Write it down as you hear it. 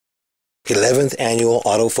11th Annual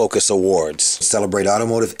Autofocus Awards celebrate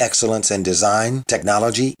automotive excellence and design,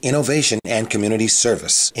 technology, innovation, and community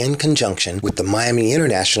service in conjunction with the Miami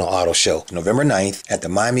International Auto Show, November 9th at the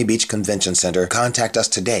Miami Beach Convention Center. Contact us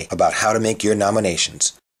today about how to make your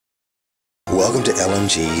nominations. Welcome to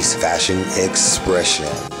LMG's Fashion X-Pression.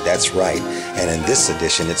 That's right. And in this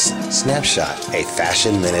edition, it's Snapshot, a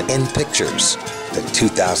fashion minute in pictures. The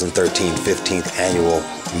 2013 15th Annual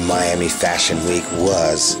Miami Fashion Week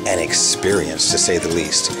was an experience, to say the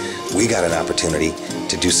least. We got an opportunity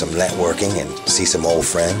to do some networking and see some old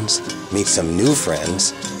friends, meet some new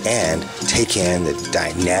friends, and take in the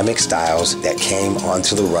dynamic styles that came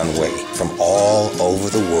onto the runway from all over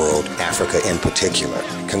the world, Africa in particular.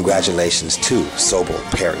 Congratulations to Sobel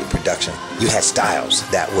Perry Production. You had styles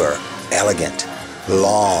that were elegant,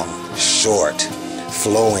 long, short,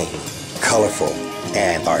 flowing, colorful,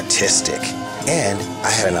 and artistic. And I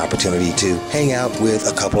had an opportunity to hang out with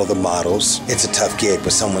a couple of the models. It's a tough gig,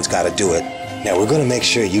 but someone's got to do it. Now we're going to make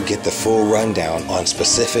sure you get the full rundown on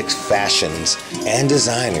specific fashions and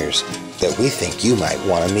designers that we think you might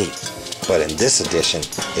want to meet. But in this edition,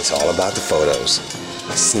 it's all about the photos.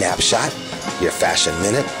 Snapshot, your fashion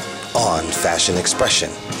minute on Fashion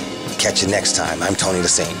X-Pression. Catch you next time. I'm Tony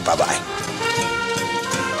Lesesne. Bye-bye.